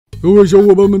各位小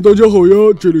伙伴们，大家好呀！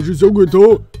这里是小鬼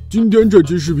头。今天这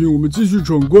期视频我们继续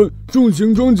闯关重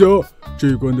型装甲。这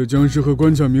一关的僵尸和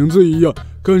关卡名字一样，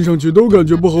看上去都感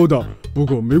觉不好打。不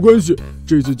过没关系，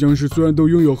这些僵尸虽然都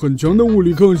拥有很强的物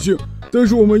理抗性，但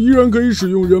是我们依然可以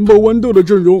使用燃爆豌豆的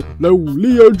阵容来武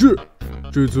力压制。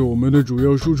这次我们的主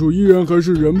要输出依然还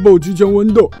是燃爆机枪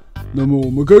豌豆。那么我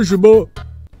们开始吧。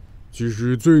其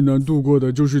实最难度过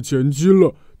的就是前期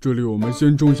了。这里我们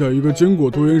先种下一个坚果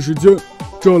拖延时间。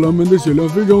栅栏门的血量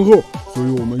非常厚，所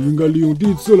以我们应该利用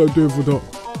地刺来对付它。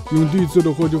用地刺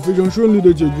的话就非常顺利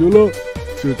的解决了。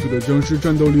这次的僵尸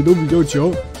战斗力都比较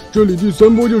强，这里第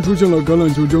3波就出现了橄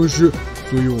榄球僵尸，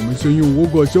所以我们先用倭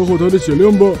瓜消耗它的血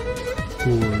量吧。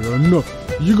果然呢，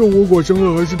一个倭瓜伤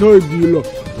害还是太低了。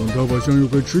等它把向日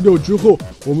葵吃掉之后，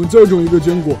我们再种一个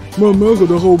坚果，慢慢和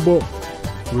它耗爆。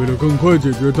为了更快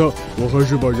解决它，我还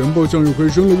是把燃爆向日葵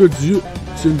升了个级。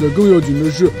现在更要紧的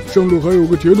是，上路还有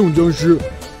个铁桶僵尸。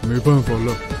没办法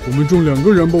了，我们种2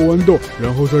个燃爆豌豆，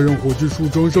然后再让火炬树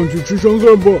桩上去吃伤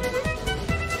害吧。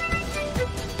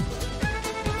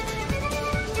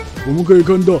我们可以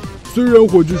看到，虽然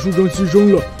火炬树桩牺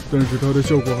牲了，但是它的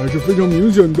效果还是非常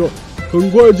明显的，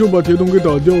很快就把铁桶给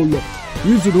打掉了。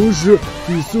与此同时，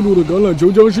第4路的橄榄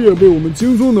球僵尸也被我们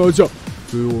轻松拿下，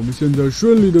所以我们现在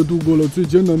顺利的度过了最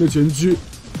艰难的前期。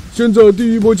现在第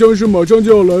1波僵尸马上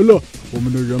就要来了，我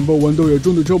们的燃爆豌豆也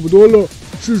种的差不多了，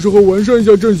是时候完善一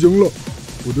下阵型了。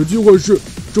我的计划是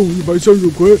种1排向日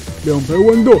葵，2排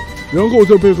豌豆，然后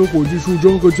再配合火炬树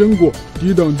桩和坚果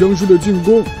抵挡僵尸的进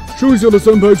攻，剩下的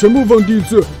3排全部放地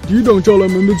刺抵挡栅栏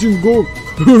门的进攻。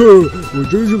呵呵，我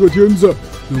真是个天才。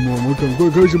那么我们赶快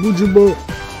开始布置吧。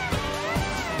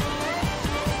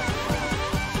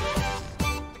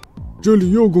这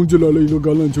里又攻击来了一个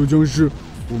橄榄球僵尸，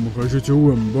我们还是求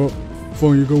稳吧，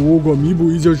放一个倭瓜弥补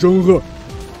一下伤害。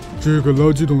这个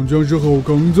垃圾桶僵尸好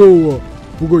抗揍啊，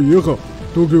不过也好，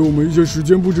多给我们一些时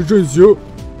间布置阵型。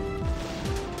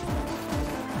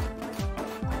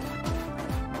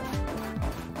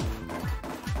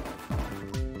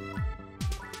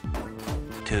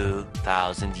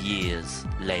2000 years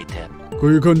later，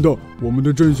 可以看到，我们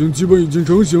的阵型基本已经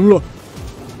成型了。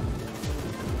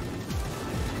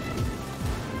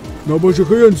哪怕是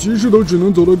黑暗骑士都只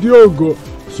能走到第2个。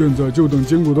现在就等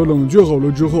坚果的冷却好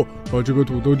了之后，把这个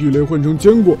土豆地雷换成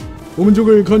坚果，我们就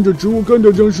可以看着植物干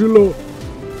掉僵尸了。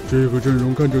这个阵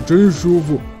容看着真舒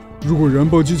服。如果燃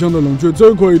爆机枪的冷却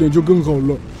再快一点就更好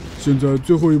了。现在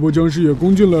最后1波僵尸也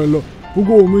攻进来了，不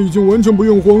过我们已经完全不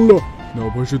用慌了，哪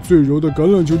怕是最柔的橄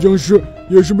榄球僵尸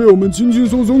也是被我们轻轻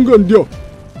松松干掉。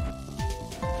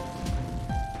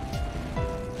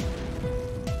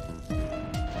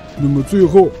那么最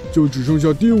后就只剩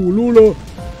下第5路了，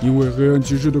因为黑暗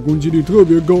骑士的攻击力特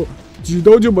别高，几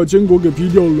刀就把坚果给劈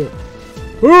掉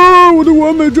了。啊，我的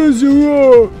完美阵型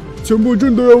啊！强迫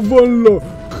症都要犯了！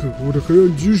可恶的黑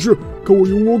暗骑士，看我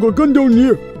用倭瓜干掉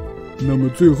你！那么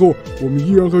最后我们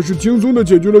依然还是轻松的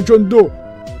解决了战斗。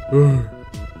唉，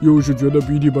又是觉得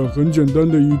笔记本很简单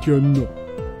的一天呢。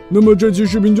那么这期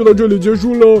视频就到这里结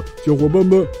束了，小伙伴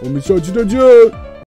们，我们下期再见。